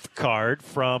gift card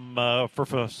from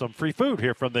for some free food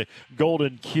here from the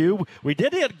Golden Cube. We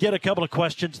did get a couple of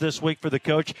questions this week for the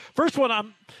coach. First one,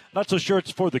 I'm not so sure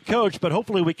it's for the coach, but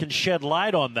hopefully we can shed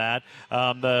light on that.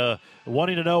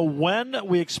 Wanting to know when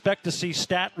we expect to see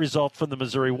stat results from the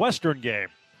Missouri Western game.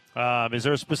 Is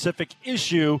there a specific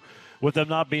issue with them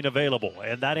not being available?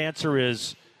 And that answer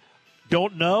is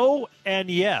don't know, and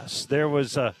yes. There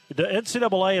was the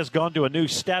NCAA has gone to a new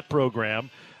stat program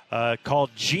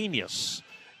called Genius,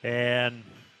 and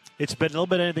it's been a little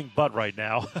bit anything but right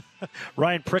now.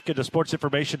 Ryan Prickett, the sports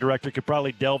information director, could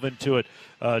probably delve into it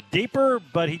deeper,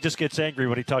 but he just gets angry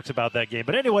when he talks about that game.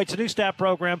 But anyway, it's a new stat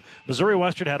program. Missouri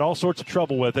Western had all sorts of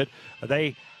trouble with it.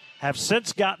 They have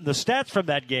since gotten the stats from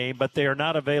that game, but they are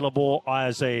not available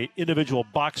as a individual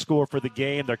box score for the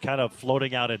game. They're kind of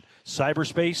floating out in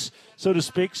cyberspace, so to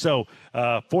speak. So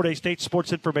Fort Hays State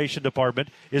Sports Information Department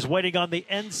is waiting on the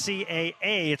NCAA.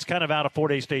 It's kind of out of Fort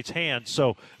Hays State's hands.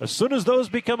 So as soon as those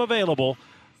become available,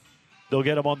 they'll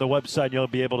get them on the website, and you'll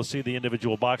be able to see the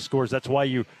individual box scores. That's why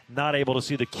you're not able to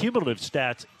see the cumulative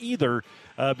stats either,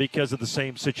 because of the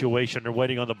same situation. They're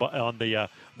waiting on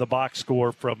the box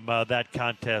score from that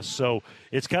contest. So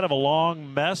it's kind of a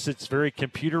long mess. It's very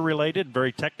computer related and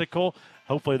very technical.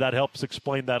 Hopefully that helps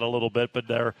explain that a little bit.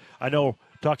 But I know,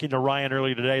 talking to Ryan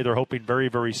earlier today, they're hoping very,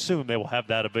 very soon they will have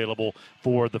that available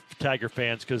for the Tiger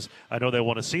fans, because I know they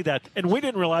want to see that. And we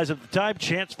didn't realize at the time,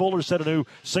 Chance Fuller set a new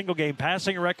single-game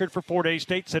passing record for Fort Hays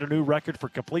State, set a new record for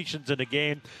completions in a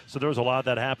game. So there was a lot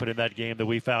that happened in that game that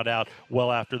we found out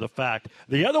well after the fact.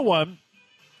 The other one,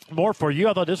 more for you,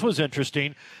 I thought this was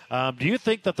interesting. Do you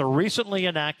think that the recently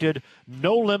enacted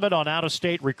no limit on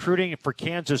out-of-state recruiting for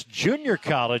Kansas junior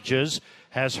colleges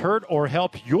has hurt or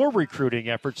helped your recruiting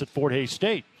efforts at Fort Hays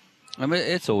State? I mean,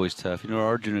 it's always tough.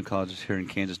 Our junior colleges here in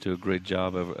Kansas do a great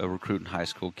job of recruiting high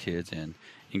school kids and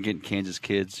getting Kansas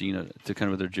kids, to come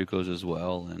with their JUCOs as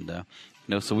well. And,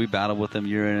 so we battle with them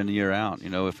year in and year out.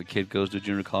 If a kid goes to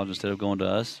junior college instead of going to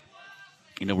us,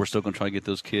 we're still going to try to get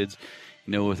those kids,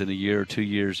 within a year or 2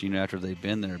 years, after they've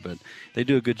been there. But they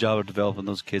do a good job of developing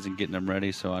those kids and getting them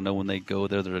ready. So I know when they go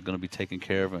there, they're going to be taken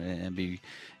care of and be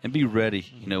ready,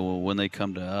 when they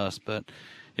come to us. But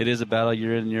it is a battle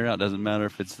year in and year out. It doesn't matter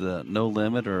if it's the no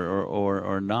limit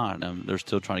or not. They're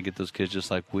still trying to get those kids just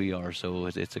like we are. So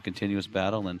it's a continuous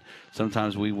battle, and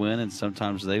sometimes we win and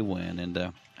sometimes they win. And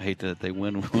I hate that they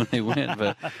win when they win,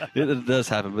 but it does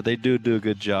happen. But they do a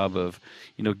good job of,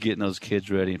 getting those kids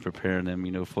ready and preparing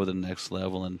them, for the next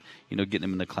level, and, getting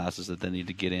them in the classes that they need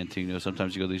to get into.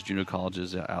 Sometimes you go to these junior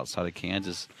colleges outside of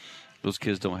Kansas, those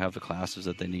kids don't have the classes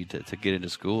that they need to get into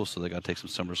school, so they got to take some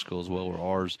summer school as well. Where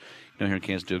ours, here in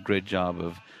Kansas, do a great job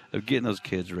of getting those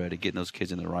kids ready, getting those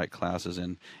kids in the right classes,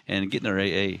 and getting their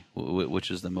AA,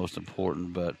 which is the most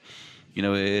important. But,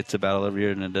 it's a battle every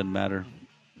year, and it doesn't matter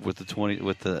with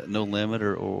the no limit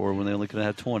or when they only can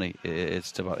have 20.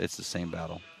 It's the same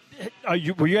battle.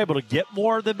 Were you able to get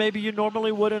more than maybe you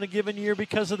normally would in a given year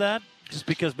because of that? Just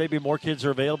because maybe more kids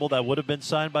are available that would have been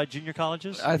signed by junior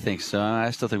colleges? I think so. I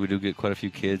still think we do get quite a few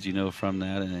kids, from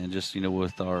that. And just,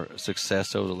 with our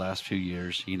success over the last few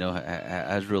years,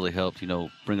 has really helped,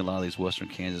 bring a lot of these Western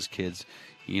Kansas kids,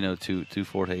 to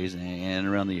Fort Hays and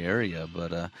around the area.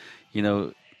 But, yeah,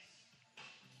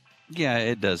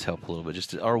 it does help a little bit.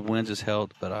 Just our wins has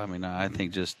helped. But, I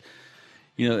think just –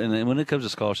 and then when it comes to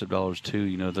scholarship dollars,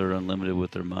 too, they're unlimited with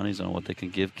their monies on what they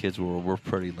can give kids. We're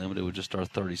pretty limited with just our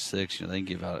 36. They can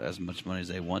give out as much money as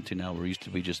they want to now. We're used to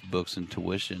be just books and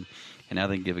tuition, and now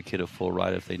they can give a kid a full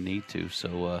ride if they need to.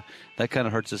 So that kind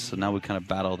of hurts us. So now we kind of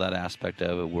battle that aspect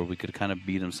of it where we could kind of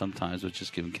beat them sometimes with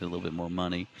just giving a kid a little bit more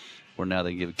money, where now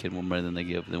they can give a kid more money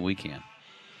than we can.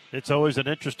 It's always an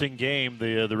interesting game,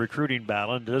 the recruiting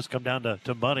battle, and it does come down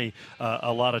to money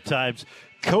a lot of times.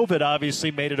 COVID obviously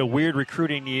made it a weird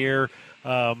recruiting year.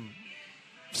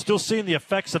 Still seeing the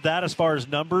effects of that as far as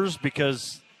numbers,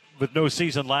 because with no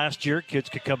season last year, kids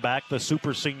could come back, the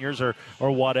super seniors or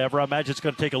whatever. I imagine it's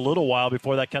going to take a little while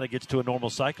before that kind of gets to a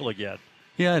normal cycle again.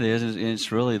 Yeah, it is.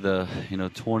 It's really the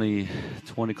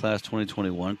 2020 class,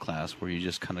 2021 class where you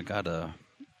just kind of got a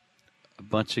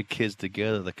bunch of kids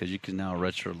together, because you can now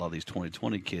redshirt a lot of these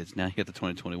 2020 kids. Now you get the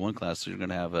 2021 class, so you're going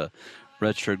to have a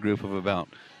redshirt group of about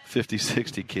 50,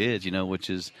 60 kids, which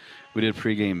is, we did a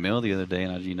pregame meal the other day,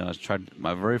 and I tried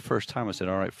my very first time. I said,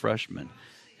 all right, freshmen,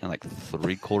 and like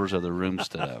 3/4 of the room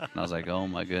stood up, and I was like, oh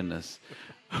my goodness,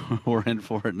 we're in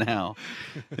for it now.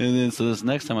 And then so this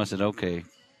next time I said, okay,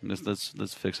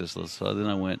 let's fix this. So then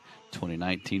I went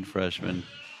 2019 freshmen,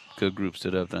 good group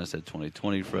stood up. Then I said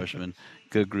 2020 freshmen,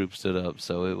 good group stood up.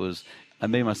 So I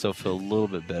made myself feel a little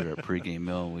bit better at pregame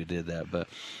meal when we did that, but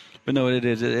no,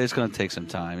 it's going to take some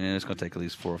time, and it's going to take at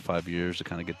least 4 or 5 years to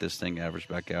kind of get this thing averaged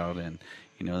back out. And,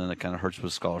 then it kind of hurts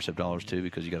with scholarship dollars, too,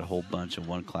 because you got a whole bunch in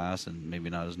one class and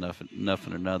maybe not as enough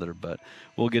in another. But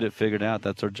we'll get it figured out.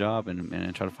 That's our job,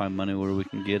 and try to find money where we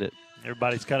can get it.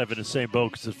 Everybody's kind of in the same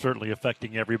boat because it's certainly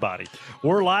affecting everybody.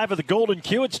 We're live at the Golden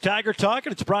Q. It's Tiger Talk,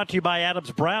 and it's brought to you by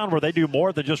Adams Brown, where they do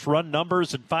more than just run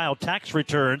numbers and file tax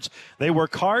returns. They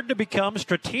work hard to become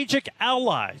strategic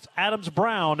allies. Adams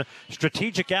Brown,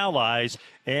 strategic allies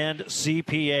and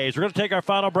CPAs. We're going to take our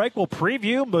final break. We'll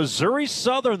preview Missouri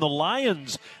Southern, the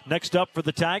Lions, next up for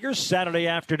the Tigers, Saturday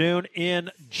afternoon in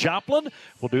Joplin.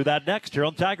 We'll do that next here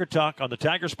on Tiger Talk on the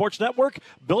Tiger Sports Network,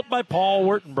 built by Paul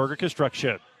Wertenberger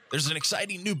Construction. There's an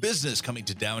exciting new business coming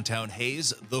to downtown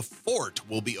Hays. The Fort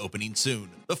will be opening soon.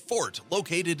 The Fort,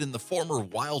 located in the former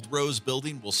Wild Rose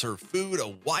building, will serve food,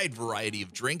 a wide variety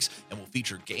of drinks, and will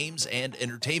feature games and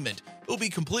entertainment. It will be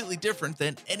completely different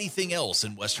than anything else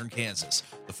in Western Kansas.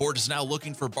 The Fort is now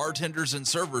looking for bartenders and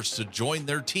servers to join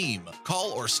their team.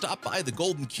 Call or stop by the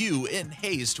Golden Q in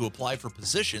Hays to apply for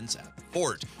positions at the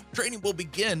Fort. Training will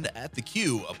begin at the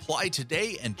Q. Apply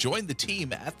today and join the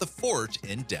team at the Fort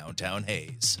in downtown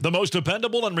Hays. The most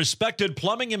dependable and respected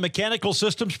plumbing and mechanical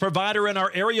systems provider in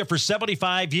our area for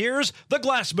 75 years, the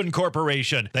Glassman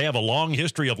Corporation. They have a long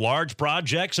history of large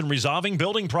projects and resolving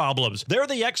building problems. They're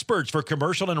the experts for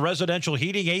commercial and residential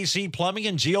heating, AC, plumbing,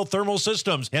 and geothermal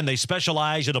systems, and they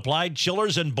specialize in applied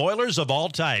chillers and boilers of all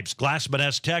types. Glassman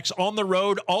has techs on the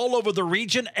road all over the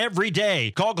region every day.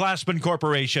 Call Glassman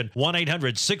Corporation,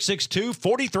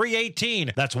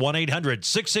 1-800-662-4318. That's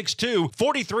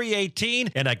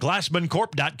 1-800-662-4318 and at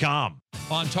glassmancorp.com.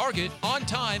 On target, on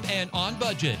time, and on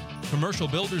budget. Commercial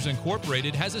Builders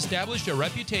Incorporated has established a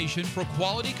reputation for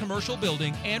quality commercial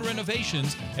building and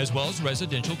renovations, as well as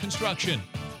residential construction.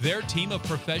 Their team of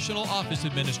professional office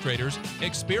administrators,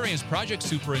 experienced project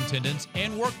superintendents,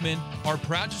 and workmen are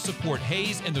proud to support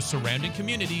Hays and the surrounding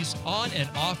communities on and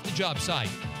off the job site.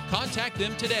 Contact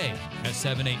them today at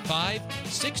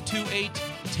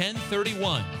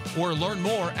 785-628-1031 or learn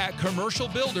more at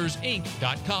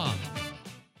commercialbuildersinc.com.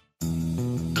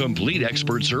 Complete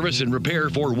expert service and repair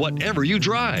for whatever you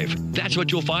drive. That's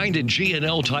what you'll find in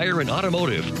G&L Tire and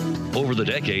Automotive. Over the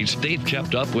decades, they've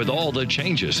kept up with all the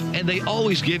changes, and they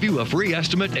always give you a free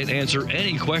estimate and answer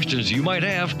any questions you might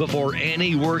have before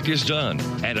any work is done.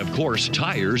 And of course,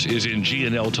 tires is in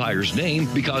G&L Tire's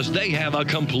name because they have a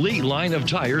complete line of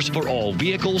tires for all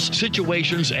vehicles,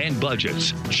 situations, and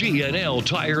budgets. G&L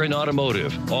Tire and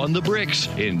Automotive on the Bricks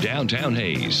in downtown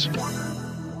Hays.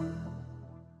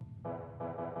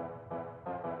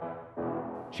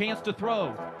 Chance to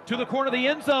throw to the corner of the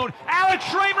end zone. Alex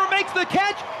Schramer makes the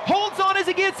catch, holds on as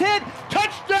he gets hit.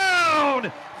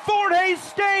 Touchdown, Fort Hays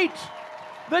State.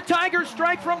 The Tigers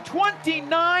strike from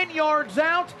 29 yards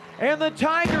out And the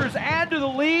Tigers add to the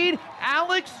lead.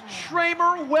 Alex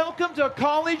Schramer, welcome to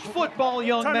college football,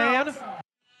 young man.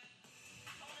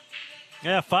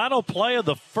 Yeah, final play of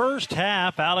the first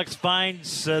half. Alex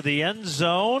finds the end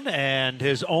zone, and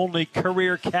his only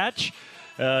career catch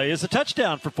is a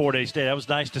touchdown for Fort Hays State. That was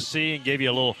nice to see and gave you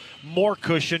a little more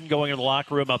cushion going in the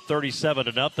locker room up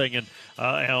 37-0. And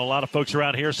a lot of folks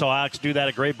around here saw Alex do that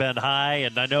at Great Bend High.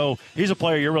 And I know he's a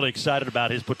player you're really excited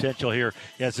about his potential here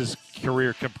as his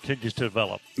career continues to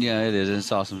develop. Yeah, it is.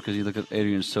 It's awesome because you look at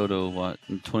Adrian Soto,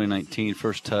 in 2019,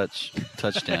 first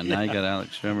touchdown. Now you got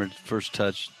Alex Schremer, first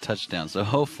touchdown. So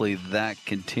hopefully that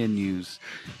continues,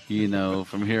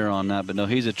 from here on out. But no,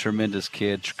 he's a tremendous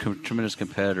kid, tremendous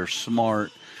competitor,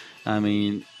 smart. I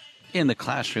mean, in the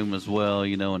classroom as well,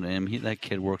 and that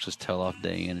kid works his tail off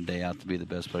day in and day out to be the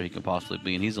best player he can possibly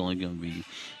be, and he's going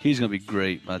to be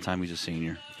great by the time he's a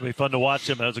senior. It'll be fun to watch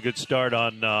him. That was a good start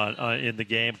in the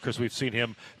game because we've seen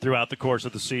him throughout the course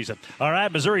of the season. All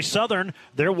right, Missouri Southern,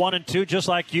 they're 1-2, just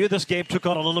like you. This game took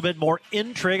on a little bit more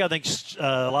intrigue. I think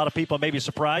a lot of people may be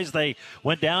surprised they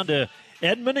went down to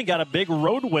Edmond and got a big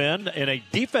road win in a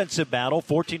defensive battle,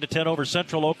 14-10 over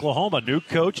Central Oklahoma. New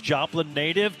coach, Joplin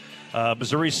native,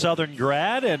 Missouri Southern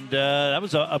grad, and that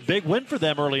was a big win for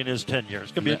them early in his tenure.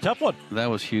 It's going to be a tough one. That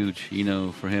was huge,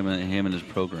 for him and his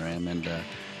program. And,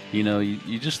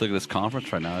 you just look at this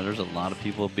conference right now. There's a lot of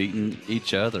people beating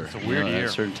each other. It's a weird year.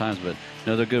 At certain times. But,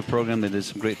 they're a good program. They did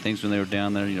some great things when they were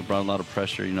down there. Brought a lot of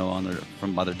pressure,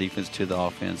 by their defense to the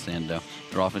offense. And their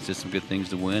offense did some good things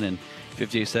to win. And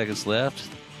 58 seconds left.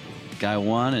 Guy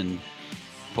won and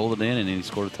pulled it in, and then he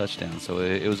scored a touchdown. So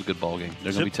it was a good ball game.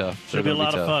 They're going to be tough. Should be a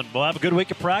lot of fun. We'll have a good week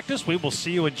of practice. We will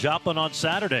see you in Joplin on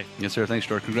Saturday. Yes, sir. Thanks,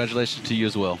 George. Congratulations to you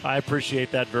as well. I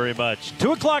appreciate that very much.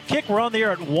 2 o'clock kick. We're on the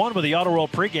air at 1 with the Auto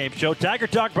World pregame show. Tiger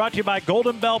Talk brought to you by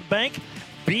Golden Belt Bank,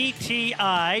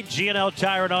 BTI, G&L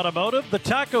Tire and Automotive, The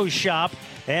Taco Shop,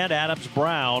 and Adams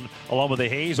Brown, along with the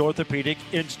Hayes Orthopedic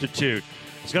Institute.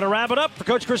 It's going to wrap it up for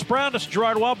Coach Chris Brown. This is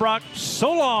Gerard Wellbrock.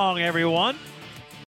 So long, everyone.